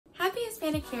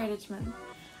Hispanic Heritage Month.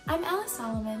 I'm Alice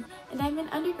Salomon, and I'm an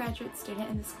undergraduate student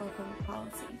in the School of Public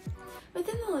Policy.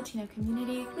 Within the Latino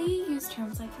community, we use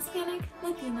terms like Hispanic,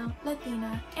 Latino,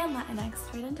 Latina, and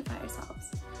Latinx to identify ourselves.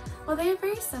 While they are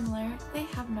very similar, they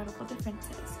have notable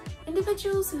differences.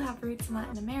 Individuals who have roots in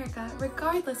Latin America,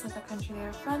 regardless of the country they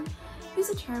are from, use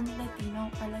the term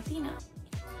Latino or Latina.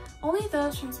 Only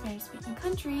those from Spanish-speaking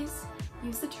countries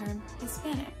use the term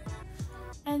Hispanic.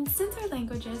 And since our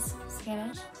languages,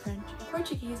 Spanish, French, and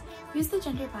Portuguese, use the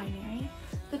gender binary,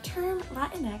 the term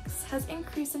Latinx has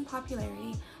increased in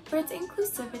popularity for its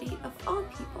inclusivity of all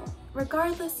people,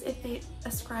 regardless if they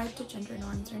ascribe to gender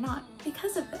norms or not.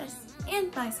 Because of this,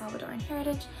 and my Salvadoran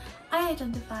heritage, I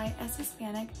identify as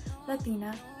Hispanic,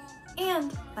 Latina,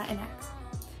 and Latinx.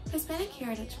 Hispanic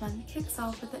Heritage Month kicks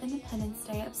off with the Independence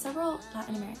Day of several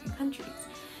Latin American countries,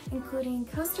 including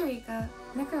Costa Rica,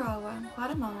 Nicaragua,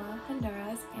 Guatemala,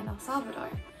 Honduras, and El Salvador.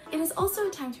 It is also a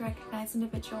time to recognize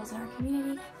individuals in our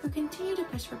community who continue to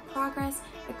push for progress,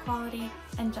 equality,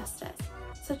 and justice,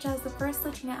 such as the first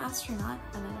Latina astronaut,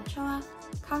 Ana Ochoa,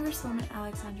 Congresswoman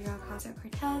Alexandria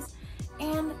Ocasio-Cortez,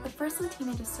 and the first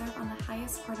Latina to serve on the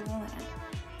highest court of the land,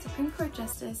 Supreme Court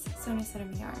Justice Sonia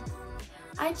Sotomayor.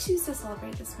 I choose to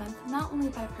celebrate this month not only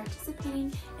by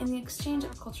participating in the exchange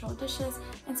of cultural dishes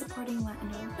and supporting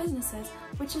Latin-owned businesses,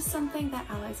 which is something that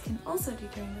allies can also do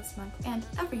during this month and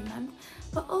every month,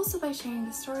 but also by sharing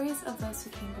the stories of those who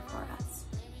came before us.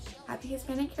 Happy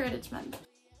Hispanic Heritage Month!